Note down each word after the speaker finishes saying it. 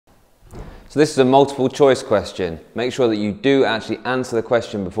So this is a multiple choice question. Make sure that you do actually answer the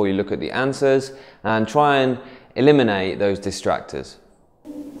question before you look at the answers and try and eliminate those distractors.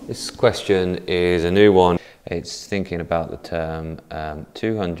 This question is a new one. It's thinking about the term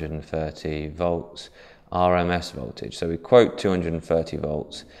 230 volts RMS voltage. So we quote 230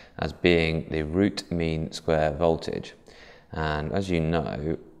 volts as being the root mean square voltage. And as you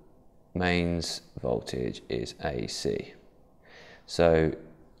know, mains voltage is AC. So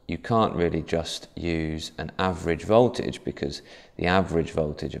you can't really just use an average voltage because the average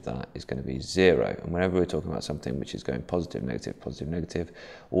voltage of that is going to be 0. And whenever we're talking about something which is going positive, negative,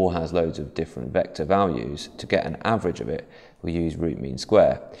 or has loads of different vector values, to get an average of it, we use root mean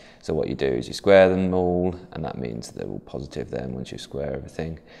square. So what you do is you square them all, and that means that they're all positive then once you square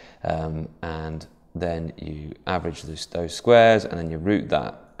everything. And then you average those squares, and then you root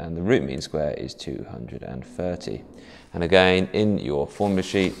that. And the root mean square is 230. And again, in your formula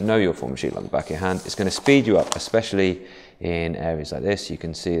sheet, know your formula sheet like the back of your hand. It's going to speed you up, especially in areas like this. You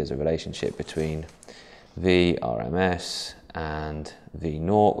can see there's a relationship between V RMS and V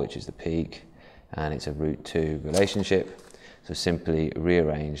naught, which is the peak, and it's a root 2 relationship. So simply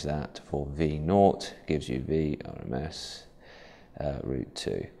rearrange that for V naught, gives you V RMS root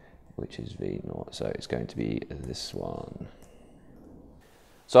 2, which is V naught. So it's going to be this one.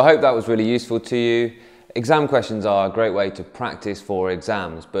 So I hope that was really useful to you. Exam questions are a great way to practice for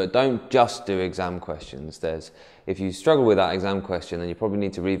exams, but don't just do exam questions. If you struggle with that exam question, then you probably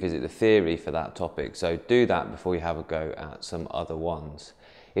need to revisit the theory for that topic. So do that before you have a go at some other ones.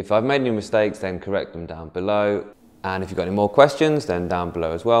 If I've made any mistakes, then correct them down below. And if you've got any more questions, then down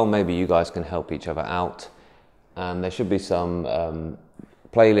below as well. Maybe you guys can help each other out. And there should be some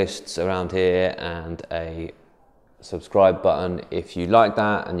playlists around here and a subscribe button if you like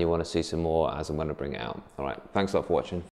that and you want to see some more as I'm going to bring it out. All right, thanks a lot for watching.